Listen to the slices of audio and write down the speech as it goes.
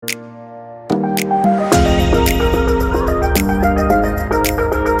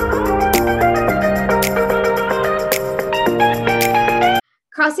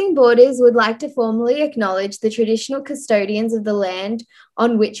Crossing Borders would like to formally acknowledge the traditional custodians of the land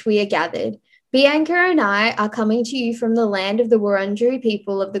on which we are gathered. Bianca and I are coming to you from the land of the Wurundjeri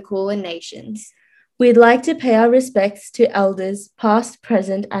people of the Kulin Nations. We'd like to pay our respects to elders, past,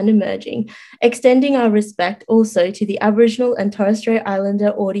 present, and emerging, extending our respect also to the Aboriginal and Torres Strait Islander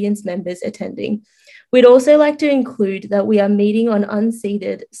audience members attending. We'd also like to include that we are meeting on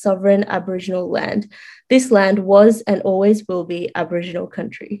unceded, sovereign Aboriginal land. This land was and always will be Aboriginal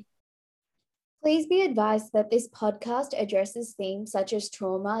country. Please be advised that this podcast addresses themes such as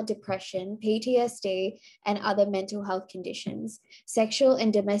trauma, depression, PTSD, and other mental health conditions, sexual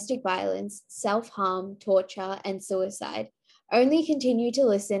and domestic violence, self-harm, torture, and suicide. Only continue to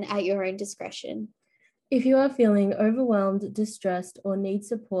listen at your own discretion. If you are feeling overwhelmed, distressed, or need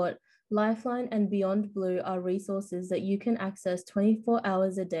support, Lifeline and Beyond Blue are resources that you can access 24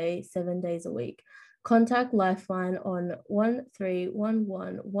 hours a day, 7 days a week. Contact Lifeline on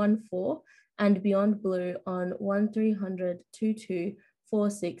 131114 and Beyond Blue on 1300 22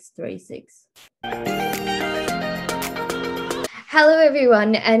 4636. Hello,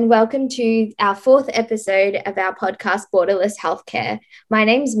 everyone, and welcome to our fourth episode of our podcast, Borderless Healthcare. My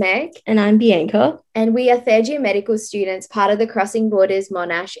name's Meg. And I'm Bianca. And we are third year medical students, part of the Crossing Borders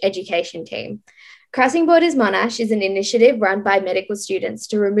Monash education team. Crossing Borders Monash is an initiative run by medical students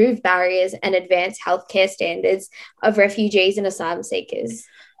to remove barriers and advance healthcare standards of refugees and asylum seekers.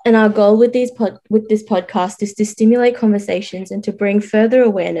 And our goal with this podcast is to stimulate conversations and to bring further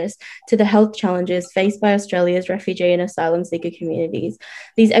awareness to the health challenges faced by Australia's refugee and asylum seeker communities.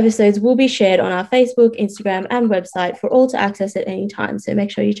 These episodes will be shared on our Facebook, Instagram, and website for all to access at any time, so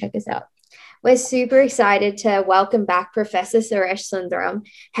make sure you check us out. We're super excited to welcome back Professor Suresh Sundaram,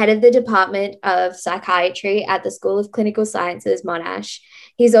 head of the Department of Psychiatry at the School of Clinical Sciences, Monash.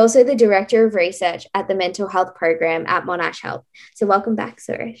 He's also the Director of Research at the Mental Health Program at Monash Health. So welcome back,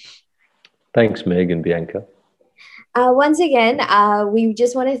 Suresh. Thanks, Meg and Bianca. Once again, we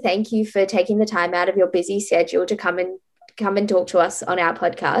just want to thank you for taking the time out of your busy schedule to come and talk to us on our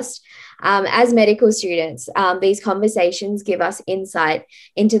podcast. As medical students, these conversations give us insight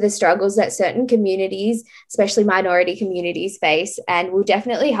into the struggles that certain communities, especially minority communities, face, and will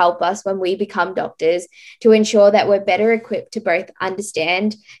definitely help us when we become doctors to ensure that we're better equipped to both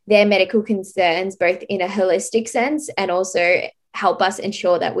understand their medical concerns, both in a holistic sense, and also help us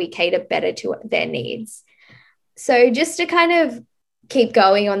ensure that we cater better to their needs. So just to kind of keep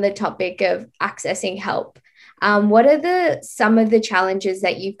going on the topic of accessing help, what are some of the challenges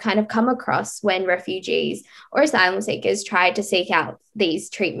that you've kind of come across when refugees or asylum seekers try to seek out these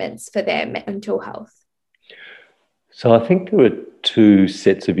treatments for their mental health? So I think there are two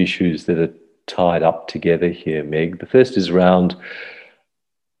sets of issues that are tied up together here, Meg. The first is around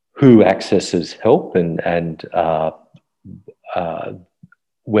who accesses help and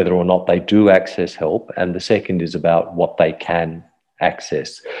whether or not they do access help. And the second is about what they can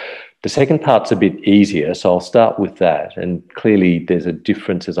access. The second part's a bit easier, so I'll start with that. And clearly there's a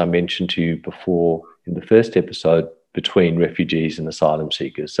difference, as I mentioned to you before in the first episode, between refugees and asylum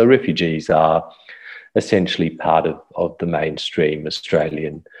seekers. So refugees are essentially part of the mainstream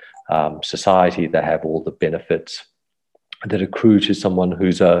Australian society. They have all the benefits that accrue to someone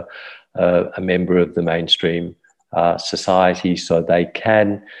who's a member of the mainstream society, so they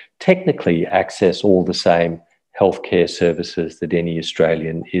can technically access all the same healthcare services that any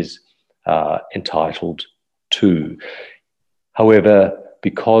Australian is entitled to. However,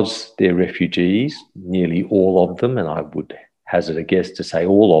 because they're refugees, nearly all of them, and I would hazard a guess to say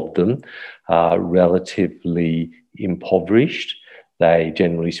all of them, are relatively impoverished. They,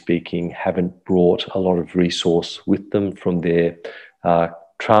 generally speaking, haven't brought a lot of resource with them from their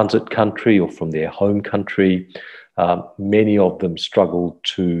transit country or from their home country. Many of them struggle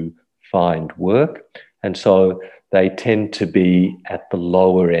to find work, and so they tend to be at the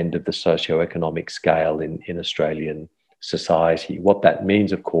lower end of the socioeconomic scale in Australian society. What that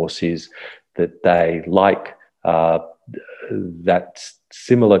means, of course, is that they, like that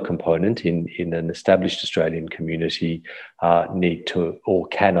similar component in an established Australian community, need to or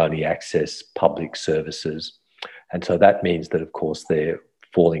can only access public services. And so that means that, of course, they're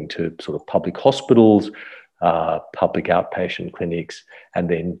falling to sort of public hospitals, public outpatient clinics, and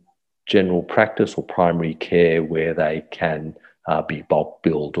then general practice or primary care where they can be bulk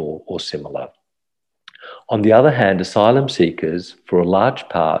billed or similar. On the other hand, asylum seekers, for a large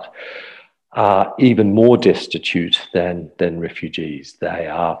part, are even more destitute than refugees. They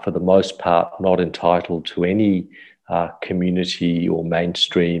are, for the most part, not entitled to any community or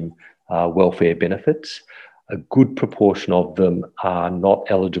mainstream welfare benefits. A good proportion of them are not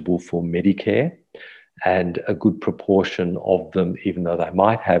eligible for Medicare, and a good proportion of them, even though they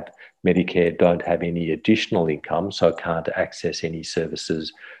might have Medicare, don't have any additional income, so can't access any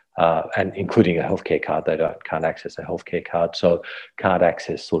services, and including a healthcare card. They can't access a healthcare card, so can't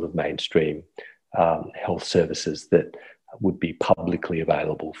access sort of mainstream health services that would be publicly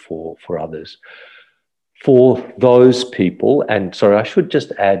available for others. For those people, and sorry, I should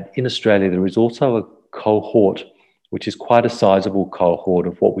just add, in Australia, there is also a cohort, which is quite a sizable cohort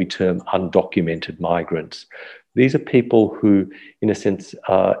of what we term undocumented migrants. These are people who, in a sense,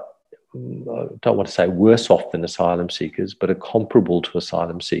 I don't want to say worse off than asylum seekers, but are comparable to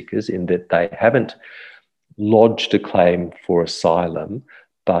asylum seekers in that they haven't lodged a claim for asylum,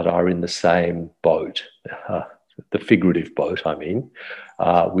 but are in the same boat, the figurative boat, I mean,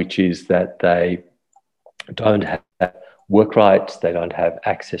 which is that they don't have work rights, they don't have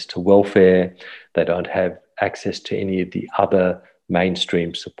access to welfare, they don't have access to any of the other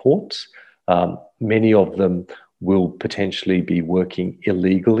mainstream supports. Many of them will potentially be working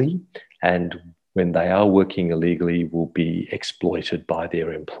illegally, and when they are working illegally will be exploited by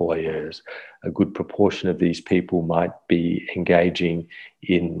their employers. A good proportion of these people might be engaging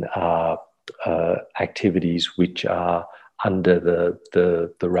in activities which are under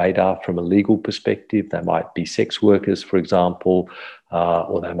the radar from a legal perspective. They might be sex workers, for example,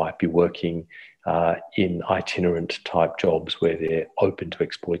 or they might be working in itinerant type jobs where they're open to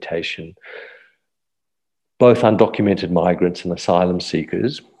exploitation. Both undocumented migrants and asylum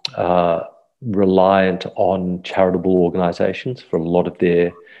seekers are reliant on charitable organisations for a lot of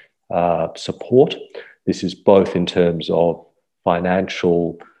their support. This is both in terms of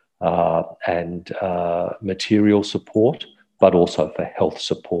financial and material support, but also for health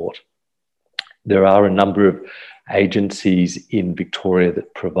support. There are a number of agencies in Victoria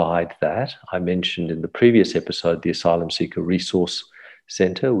that provide that. I mentioned in the previous episode the Asylum Seeker Resource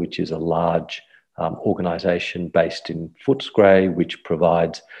Centre, which is a large organisation based in Footscray, which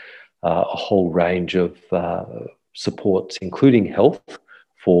provides a whole range of supports, including health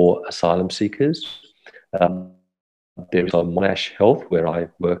for asylum seekers. There is Monash Health, where I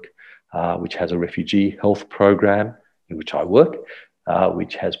work, which has a refugee health program in which I work,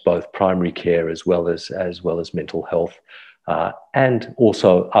 which has both primary care as well as mental health, and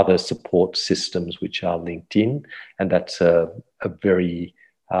also other support systems which are linked in. And that's a very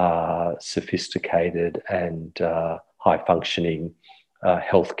sophisticated and high-functioning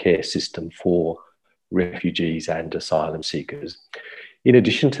healthcare system for refugees and asylum seekers. In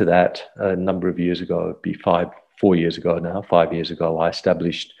addition to that, a number of years ago, it'd be 5 years ago, I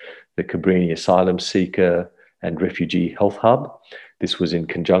established the Cabrini Asylum Seeker and Refugee Health Hub. This was in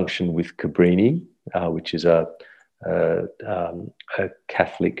conjunction with Cabrini, which is a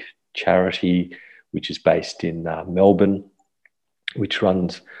Catholic charity which is based in Melbourne, which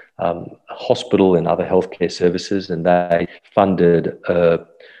runs a hospital and other healthcare services, and they funded a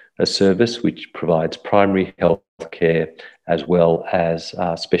service which provides primary health care as well as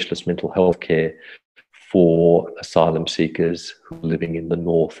specialist mental health care for asylum seekers who are living in the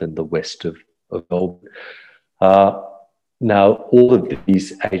north and the west of Melbourne. Now, all of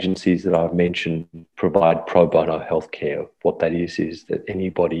these agencies that I've mentioned provide pro bono healthcare. What that is that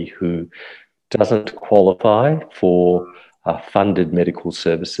anybody who doesn't qualify for funded medical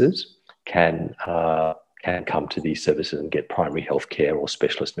services can come to these services and get primary health care or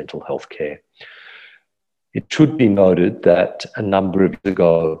specialist mental health care. It should be noted that a number of years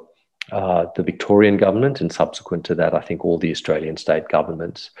ago, the Victorian government, and subsequent to that, I think all the Australian state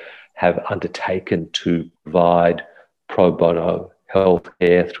governments have undertaken to provide pro bono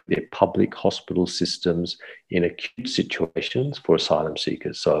healthcare through their public hospital systems in acute situations for asylum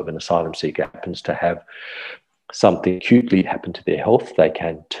seekers. So if an asylum seeker happens to have something acutely happen to their health, they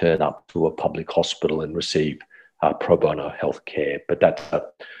can turn up to a public hospital and receive pro bono healthcare. But that's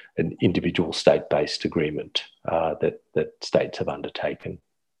an individual state-based agreement that states have undertaken.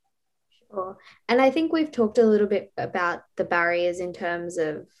 Sure. And I think we've talked a little bit about the barriers in terms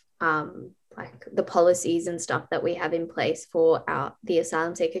of like the policies and stuff that we have in place for the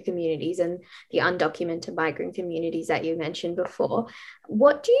asylum seeker communities and the undocumented migrant communities that you mentioned before.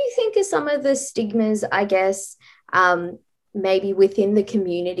 What do you think are some of the stigmas, I guess, maybe within the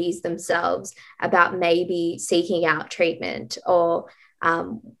communities themselves about maybe seeking out treatment, or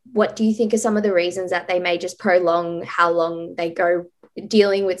what do you think are some of the reasons that they may just prolong how long they go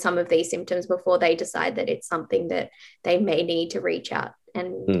dealing with some of these symptoms before they decide that it's something that they may need to reach out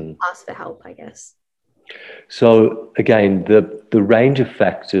and ask for help, I guess? So again, the range of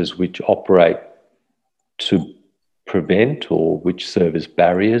factors which operate to prevent or which serve as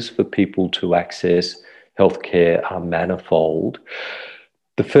barriers for people to access healthcare are manifold.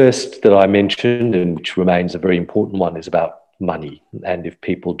 The first that I mentioned, and which remains a very important one, is about money. And if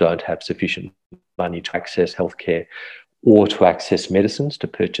people don't have sufficient money to access healthcare or to access medicines, to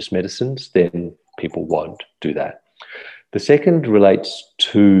purchase medicines, then people won't do that. The second relates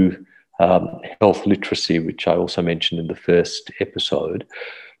to health literacy, which I also mentioned in the first episode.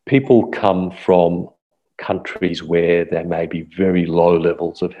 People come from countries where there may be very low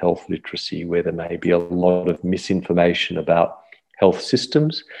levels of health literacy, where there may be a lot of misinformation about health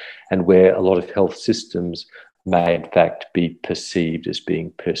systems, and where a lot of health systems may in fact be perceived as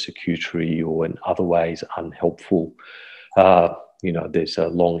being persecutory or in other ways unhelpful. There's a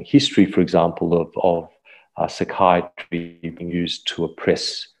long history, for example, of psychiatry being used to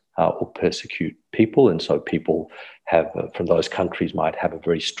oppress or persecute people, and so people from those countries might have a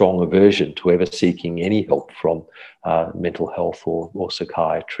very strong aversion to ever seeking any help from mental health or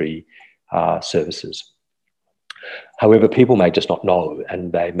psychiatry services. However, people may just not know,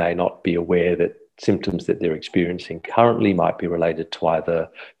 and they may not be aware that symptoms that they're experiencing currently might be related to either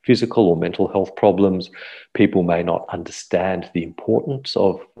physical or mental health problems. People may not understand the importance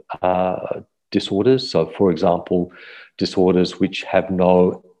of disorders. So, for example, disorders which have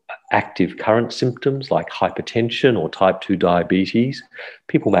no active current symptoms like hypertension or type 2 diabetes,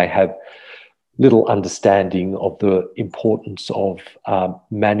 people may have little understanding of the importance of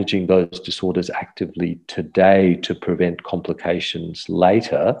managing those disorders actively today to prevent complications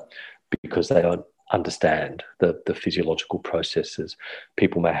later, because they don't understand the physiological processes.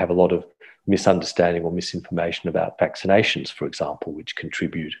 People may have a lot of misunderstanding or misinformation about vaccinations, for example, which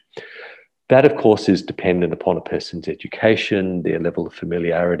contribute. That, of course, is dependent upon a person's education, their level of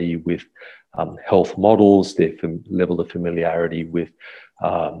familiarity with health models, their level of familiarity with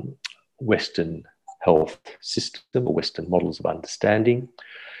Western health system or Western models of understanding.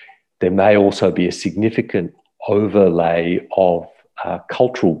 There may also be a significant overlay of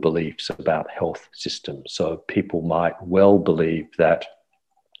cultural beliefs about health systems. So people might well believe that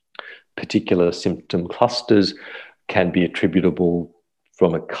particular symptom clusters can be attributable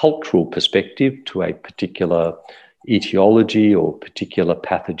from a cultural perspective to a particular etiology or particular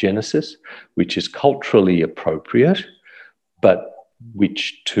pathogenesis, which is culturally appropriate, but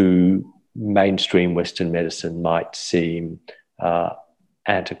which to mainstream Western medicine might seem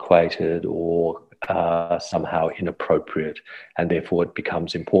antiquated or somehow inappropriate, and therefore it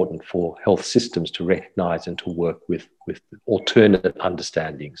becomes important for health systems to recognise and to work with alternate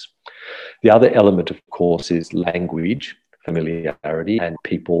understandings. The other element, of course, is language familiarity and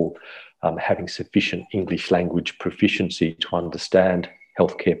people having sufficient English language proficiency to understand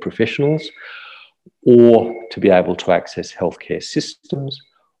healthcare professionals, or to be able to access healthcare systems,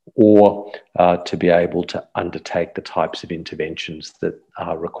 or to be able to undertake the types of interventions that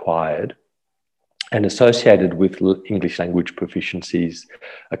are required. And associated with English language proficiencies,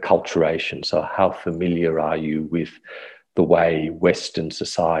 acculturation. So how familiar are you with the way Western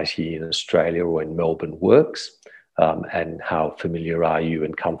society in Australia or in Melbourne works? And how familiar are you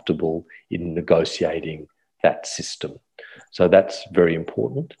and comfortable in negotiating that system? So that's very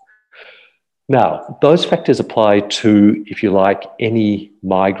important. Now, those factors apply to, if you like, any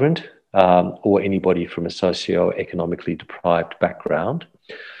migrant or anybody from a socio-economically deprived background.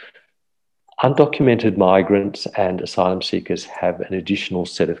 Undocumented migrants and asylum seekers have an additional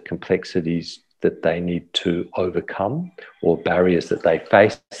set of complexities that they need to overcome, or barriers that they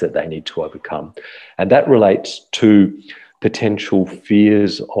face that they need to overcome. And that relates to potential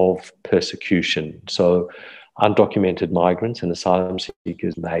fears of persecution. So undocumented migrants and asylum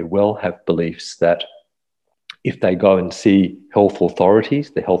seekers may well have beliefs that if they go and see health authorities,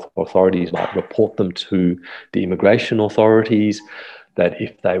 the health authorities might report them to the immigration authorities, that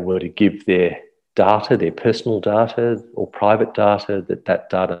if they were to give their data, their personal data or private data, that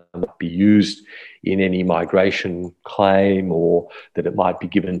data might be used in any migration claim, or that it might be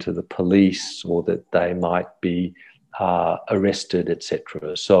given to the police, or that they might be arrested,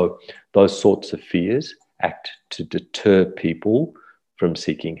 etc. So those sorts of fears act to deter people from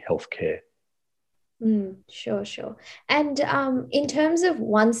seeking healthcare. Sure. And in terms of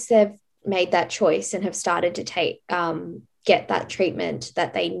once they've made that choice and have started to get that treatment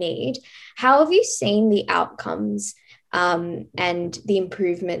that they need, how have you seen the outcomes and the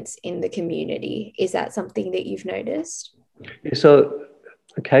improvements in the community? Is that something that you've noticed? Yeah, so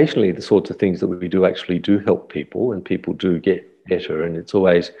occasionally the sorts of things that we do actually do help people, and people do get better, and it's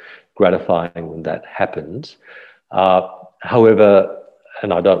always gratifying when that happens. However,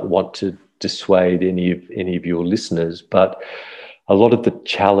 and I don't want to dissuade any of your listeners, but a lot of the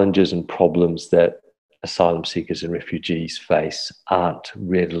challenges and problems that asylum seekers and refugees face aren't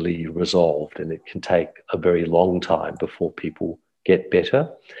readily resolved, and it can take a very long time before people get better.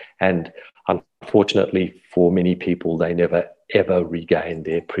 And unfortunately, for many people, they never ever regain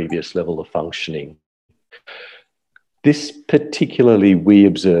their previous level of functioning. This particularly we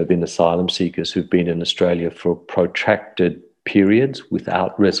observe in asylum seekers who've been in Australia for protracted periods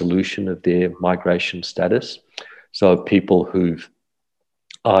without resolution of their migration status. So people who've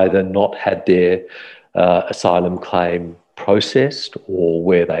either not had their asylum claim processed, or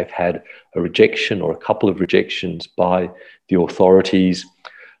where they've had a rejection or a couple of rejections by the authorities,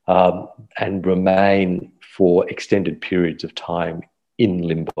 and remain for extended periods of time in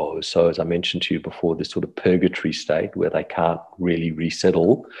limbo. So as I mentioned to you before, this sort of purgatory state where they can't really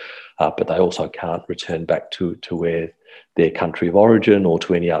resettle, but they also can't return back to where their country of origin or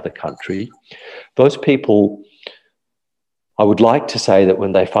to any other country. Those people, I would like to say that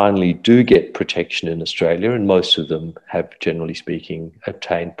when they finally do get protection in Australia, and most of them have, generally speaking,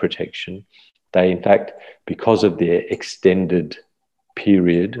 obtained protection, they in fact, because of their extended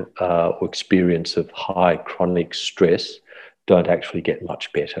period or experience of high chronic stress, don't actually get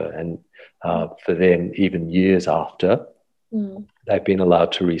much better. And for them, even years after they've been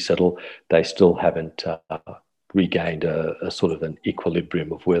allowed to resettle, they still haven't regained a sort of an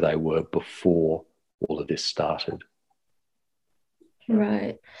equilibrium of where they were before all of this started.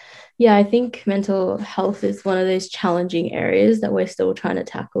 Right. Yeah, I think mental health is one of those challenging areas that we're still trying to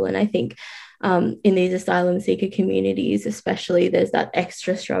tackle. And I think in these asylum seeker communities, especially, there's that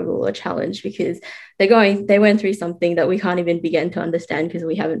extra struggle or challenge because they went through something that we can't even begin to understand because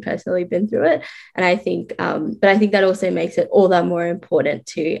we haven't personally been through it. And I think, but I think that also makes it all that more important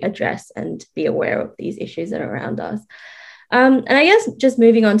to address and be aware of these issues that are around us. And I guess just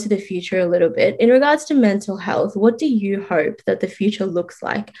moving on to the future a little bit, in regards to mental health, what do you hope that the future looks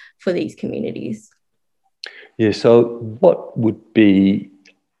like for these communities? Yeah, so what would be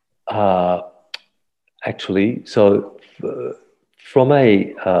from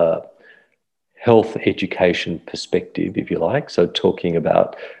a health education perspective, if you like, so talking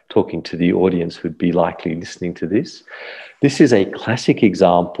to the audience who'd be likely listening to this, this is a classic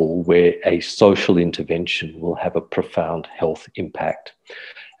example where a social intervention will have a profound health impact.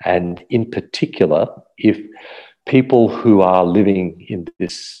 And in particular, if people who are living in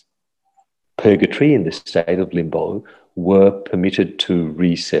this purgatory, in this state of limbo, were permitted to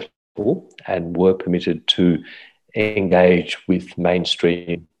resettle and were permitted to engage with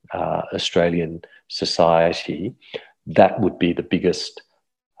mainstream Australian society, that would be the biggest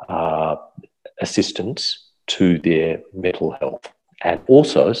assistance to their mental health and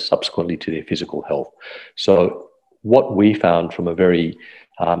also subsequently to their physical health. So what we found from a very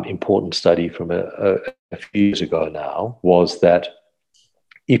important study from a few years ago now was that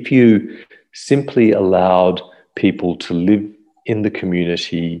if you simply allowed people to live in the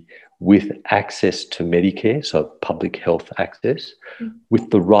community with access to Medicare, so public health access, with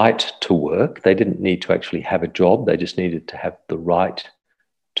the right to work. They didn't need to actually have a job, they just needed to have the right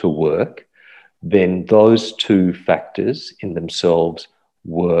to work. Then those two factors in themselves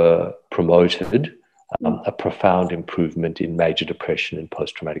were promoted a profound improvement in major depression and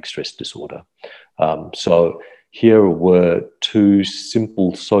post-traumatic stress disorder. So here were two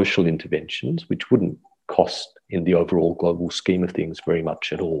simple social interventions which wouldn't cost in the overall global scheme of things very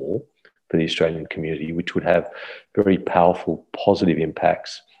much at all for the Australian community, which would have very powerful positive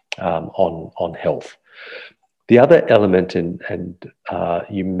impacts on health. The other element, and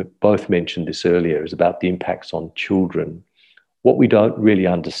you both mentioned this earlier, is about the impacts on children. What we don't really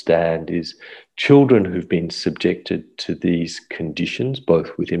understand is children who've been subjected to these conditions,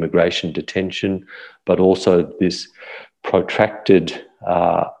 both with immigration detention, but also this protracted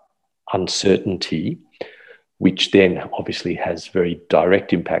uncertainty, which then obviously has very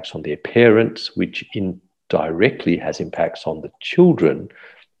direct impacts on their parents, which indirectly has impacts on the children.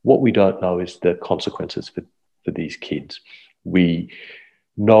 What we don't know is the consequences for these kids. We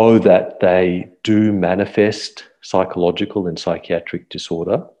know that they do manifest psychological and psychiatric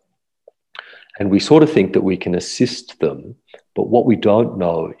disorder, and we sort of think that we can assist them, but what we don't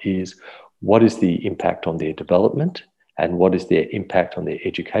know is what is the impact on their development, and what is their impact on their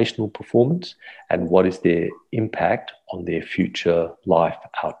educational performance, and what is their impact on their future life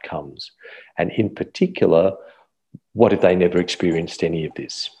outcomes. And in particular, what if they never experienced any of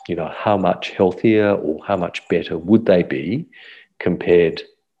this? You know, how much healthier or how much better would they be compared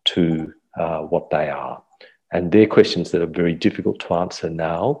to what they are? And they're questions that are very difficult to answer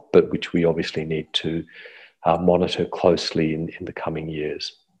now, but which we obviously need to monitor closely in the coming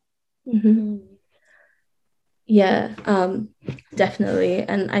years. Mm-hmm. Yeah, definitely.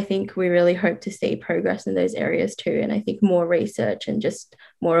 And I think we really hope to see progress in those areas too. And I think more research and just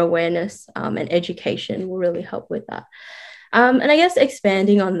more awareness and education will really help with that. And I guess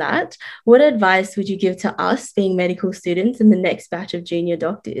expanding on that, what advice would you give to us being medical students in the next batch of junior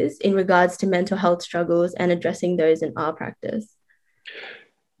doctors in regards to mental health struggles and addressing those in our practice?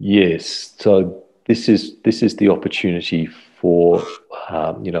 Yes, so this is the opportunity for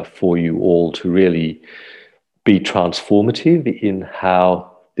for you all to really be transformative in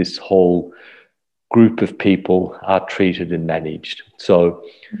how this whole group of people are treated and managed. So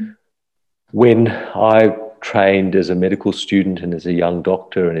when I trained as a medical student and as a young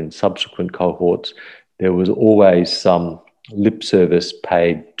doctor and in subsequent cohorts, there was always some lip service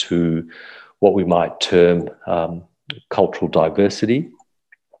paid to what we might term cultural diversity,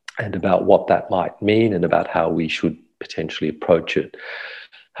 and about what that might mean and about how we should potentially approach it.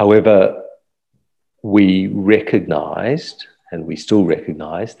 However, we recognised, and we still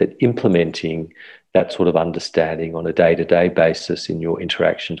recognise, that implementing that sort of understanding on a day-to-day basis in your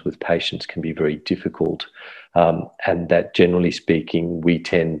interactions with patients can be very difficult, and that generally speaking, we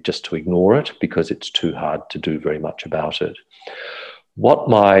tend just to ignore it because it's too hard to do very much about it. What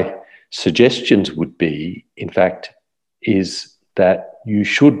my suggestions would be, in fact, is that you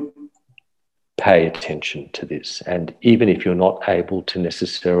should pay attention to this. And even if you're not able to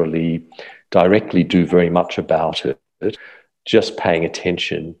necessarily directly do very much about it, just paying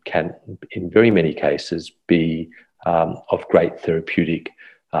attention can, in very many cases, be of great therapeutic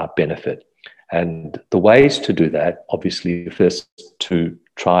benefit. And the ways to do that, obviously, first to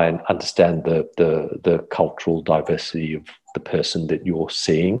try and understand the cultural diversity of the person that you're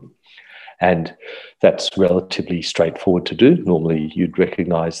seeing. And that's relatively straightforward to do. Normally, you'd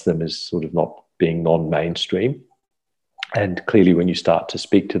recognise them as sort of not being non-mainstream. And clearly, when you start to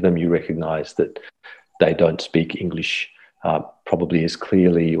speak to them, you recognise that they don't speak English probably as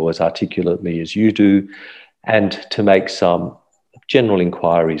clearly or as articulately as you do, and to make some general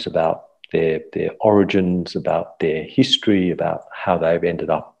inquiries about their origins, about their history, about how they've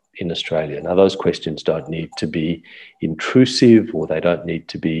ended up in Australia. Now, those questions don't need to be intrusive, or they don't need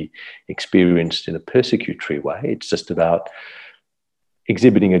to be experienced in a persecutory way. It's just about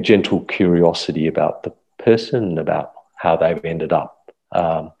exhibiting a gentle curiosity about the person and about how they've ended up,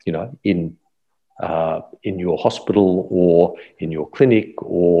 in your hospital or in your clinic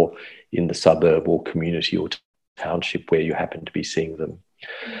or in the suburb or community or township where you happen to be seeing them.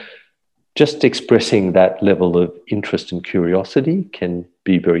 Just expressing that level of interest and curiosity can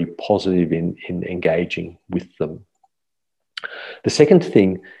be very positive in engaging with them. The second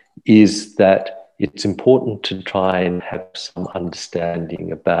thing is that it's important to try and have some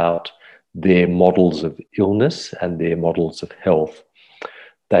understanding about their models of illness and their models of health.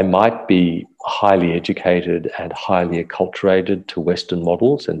 They might be highly educated and highly acculturated to Western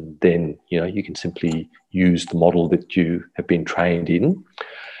models, and then you can simply use the model that you have been trained in.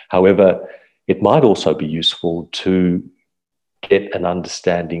 However, it might also be useful to get an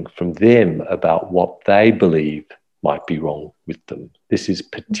understanding from them about what they believe might be wrong with them. This is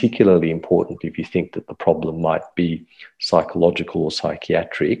particularly important if you think that the problem might be psychological or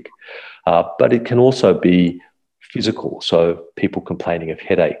psychiatric, but it can also be physical. So people complaining of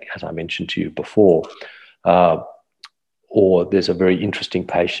headache, as I mentioned to you before, or there's a very interesting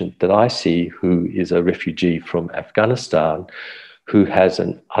patient that I see who is a refugee from Afghanistan who has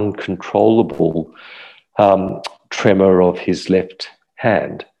an uncontrollable tremor of his left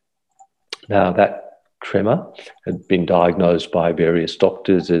hand. Now, that tremor had been diagnosed by various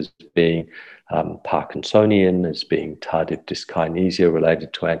doctors as being Parkinsonian, as being tardive dyskinesia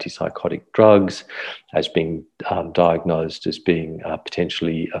related to antipsychotic drugs, as being diagnosed as being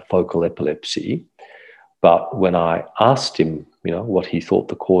potentially a focal epilepsy. But when I asked him, what he thought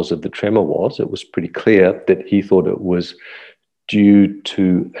the cause of the tremor was, it was pretty clear that he thought it was due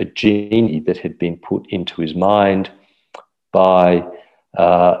to a genie that had been put into his mind by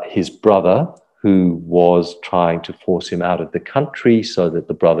his brother, who was trying to force him out of the country so that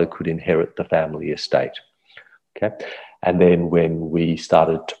the brother could inherit the family estate. Okay, and then when we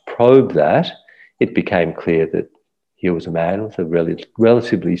started to probe that, it became clear that here was a man with a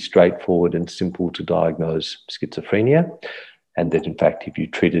relatively straightforward and simple to diagnose schizophrenia, and that in fact, if you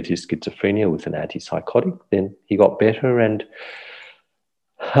treated his schizophrenia with an antipsychotic, then he got better, and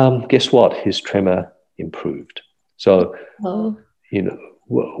guess what? His tremor improved. So,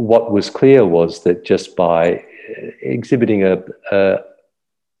 what was clear was that just by exhibiting a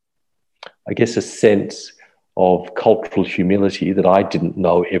sense of cultural humility, that I didn't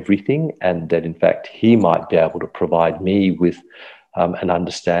know everything, and that in fact he might be able to provide me with an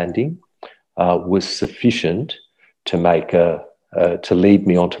understanding was sufficient to make to lead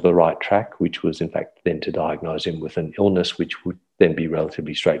me onto the right track, which was in fact then to diagnose him with an illness which would then be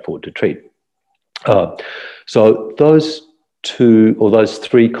relatively straightforward to treat. So those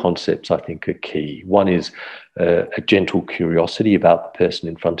three concepts I think are key. One is a gentle curiosity about the person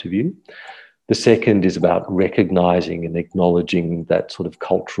in front of you. The second is about recognizing and acknowledging that sort of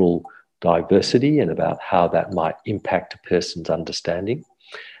cultural diversity and about how that might impact a person's understanding.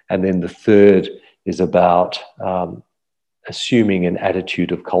 And then the third is about assuming an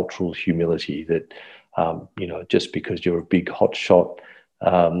attitude of cultural humility that, just because you're a big hotshot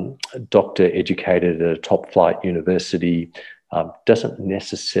doctor educated at a top flight university doesn't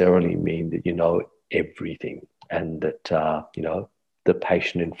necessarily mean that you know everything, and that, the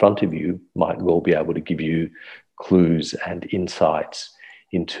patient in front of you might well be able to give you clues and insights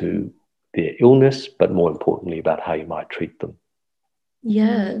into their illness, but more importantly about how you might treat them.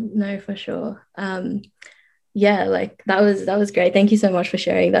 Yeah, no, for sure. That was great. Thank you so much for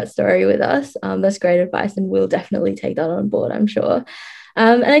sharing that story with us. That's great advice, and we'll definitely take that on board, I'm sure.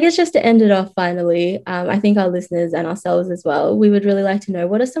 And I guess just to end it off finally, I think our listeners and ourselves as well, we would really like to know,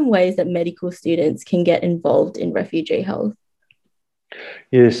 what are some ways that medical students can get involved in refugee health?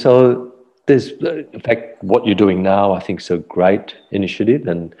 Yeah, so there's, in fact, what you're doing now, I think, is a great initiative.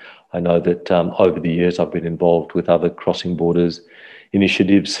 And I know that over the years I've been involved with other Crossing Borders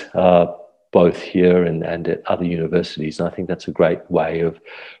initiatives, both here and at other universities. And I think that's a great way of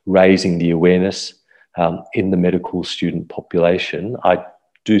raising the awareness in the medical student population. I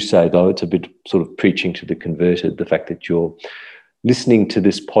do say, though, it's a bit sort of preaching to the converted, the fact that you're listening to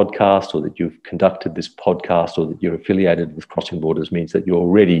this podcast, or that you've conducted this podcast, or that you're affiliated with Crossing Borders means that you're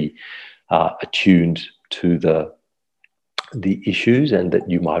already attuned to the issues, and that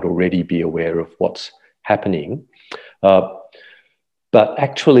you might already be aware of what's happening. But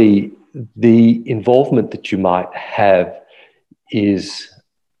actually, the involvement that you might have is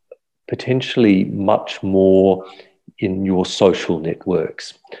potentially much more in your social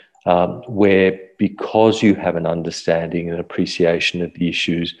networks, where, because you have an understanding and appreciation of the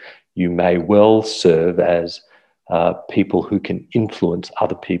issues, you may well serve as people who can influence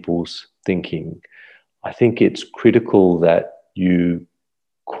other people's thinking. I think it's critical that you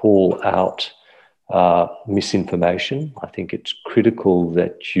call out misinformation. I think it's critical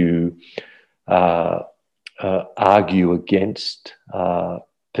that you argue against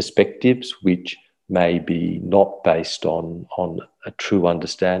perspectives which may be not based on a true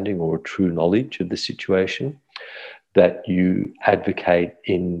understanding or a true knowledge of the situation, that you advocate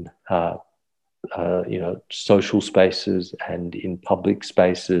in social spaces and in public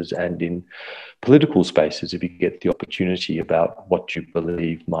spaces and in political spaces, if you get the opportunity, about what you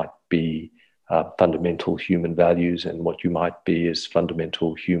believe might be fundamental human values and what you might be as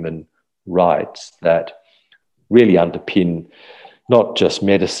fundamental human rights that really underpin not just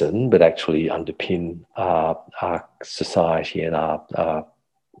medicine, but actually underpin our society and our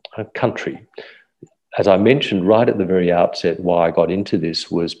country. As I mentioned right at the very outset, why I got into this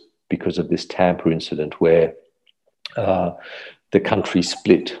was because of this Tampa incident, where the country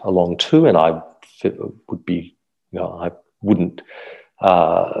split along two, and I would be, I wouldn't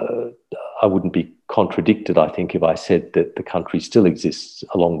be contradicted, I think, if I said that the country still exists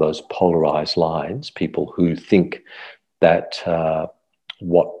along those polarized lines. People who think that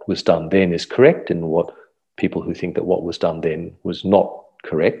what was done then is correct, and people who think that what was done then was not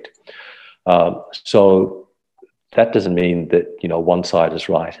correct. So that doesn't mean that one side is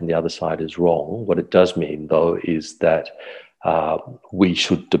right and the other side is wrong. What it does mean, though, is that we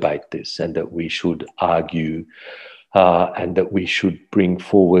should debate this, and that we should argue, and that we should bring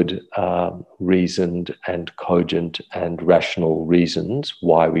forward reasoned and cogent and rational reasons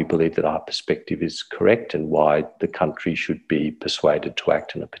why we believe that our perspective is correct, and why the country should be persuaded to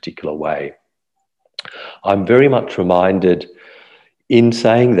act in a particular way. I'm very much reminded in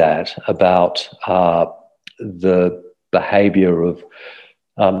saying that about the behaviour of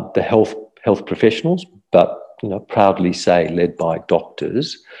the health professionals, but proudly say led by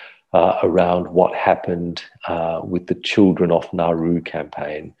doctors, around what happened with the Children of Nauru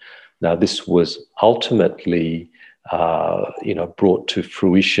campaign. Now, this was ultimately, brought to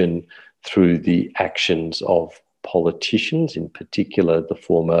fruition through the actions of politicians, in particular the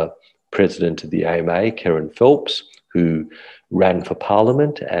former president of the AMA, Kerryn Phelps, who ran for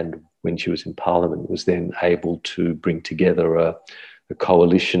Parliament, and when she was in Parliament was then able to bring together a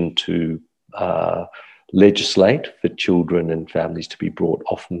coalition to legislate for children and families to be brought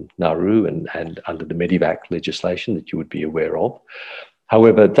off Nauru and under the Medevac legislation that you would be aware of.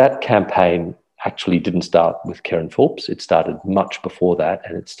 However, that campaign actually didn't start with Karen Forbes. It started much before that,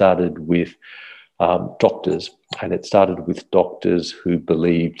 and it started with doctors. And it started with doctors who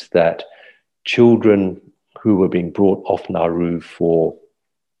believed that children who were being brought off Nauru for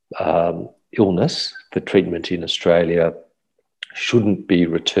illness, for treatment in Australia, shouldn't be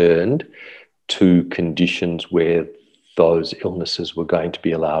returned to conditions where those illnesses were going to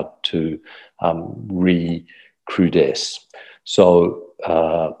be allowed to recrudesce. So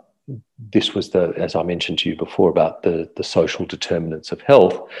this was as I mentioned to you before, about the social determinants of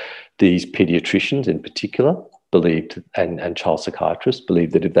health. These paediatricians in particular believed, and child psychiatrists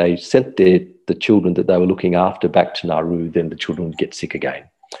believed, that if they sent the children that they were looking after back to Nauru, then the children would get sick again.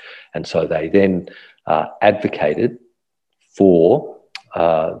 And so they then advocated for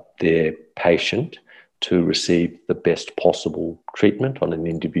their patient to receive the best possible treatment on an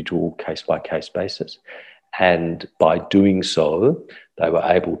individual case-by-case basis. And by doing so, they were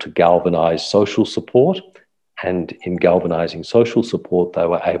able to galvanise social support. And in galvanising social support, they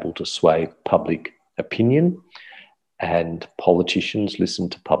were able to sway public opinion, and politicians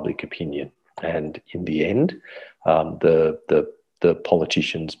listened to public opinion. And in the end, the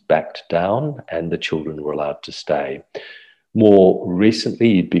politicians backed down and the children were allowed to stay. More recently,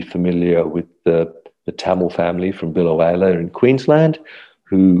 you'd be familiar with the Tamil family from Biloela in Queensland,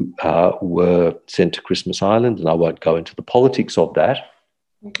 who were sent to Christmas Island, and I won't go into the politics of that,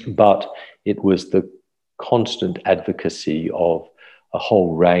 but it was the constant advocacy of a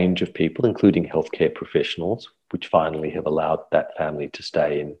whole range of people, including healthcare professionals, which finally have allowed that family to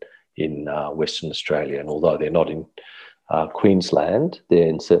stay in Western Australia. And although they're not in Queensland, they're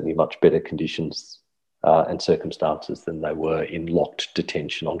in certainly much better conditions and circumstances than they were in locked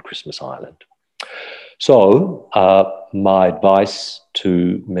detention on Christmas Island. So my advice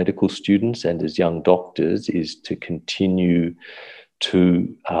to medical students and as young doctors is to continue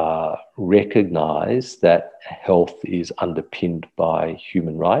to recognise that health is underpinned by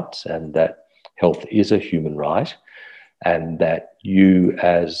human rights, and that health is a human right, and that you,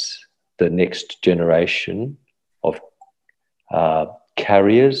 as the next generation of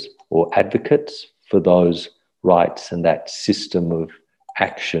carriers or advocates for those rights and that system of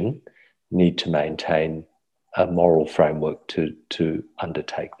action, need to maintain a moral framework to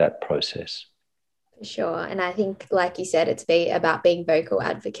undertake that process. Sure. And I think, like you said, it's about being vocal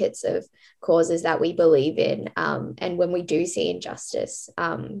advocates of causes that we believe in. And when we do see injustice,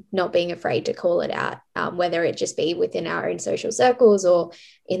 not being afraid to call it out, whether it just be within our own social circles or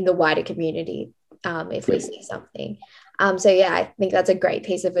in the wider community, if we see something. So yeah, I think that's a great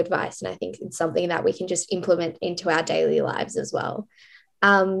piece of advice. And I think it's something that we can just implement into our daily lives as well.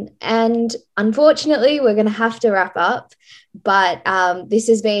 And unfortunately, we're going to have to wrap up, but this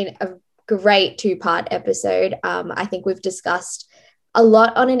has been a great 2-part episode. I think we've discussed a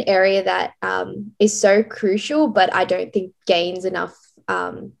lot on an area that is so crucial, but I don't think gains enough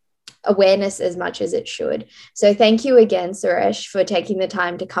awareness as much as it should. So thank you again, Suresh, for taking the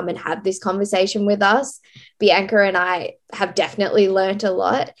time to come and have this conversation with us. Bianca and I have definitely learnt a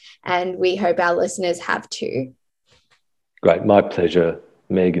lot, and we hope our listeners have too. Great. My pleasure,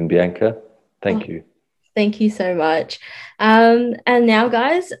 Meg and Bianca. Thank you. Thank you so much. And now,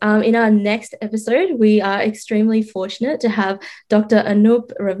 guys, in our next episode, we are extremely fortunate to have Dr.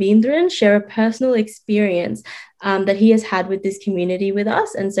 Anup Ravindran share a personal experience that he has had with this community with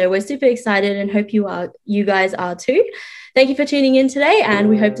us. And so we're super excited and hope you guys are too. Thank you for tuning in today, and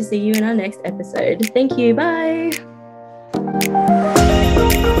we hope to see you in our next episode. Thank you. Bye.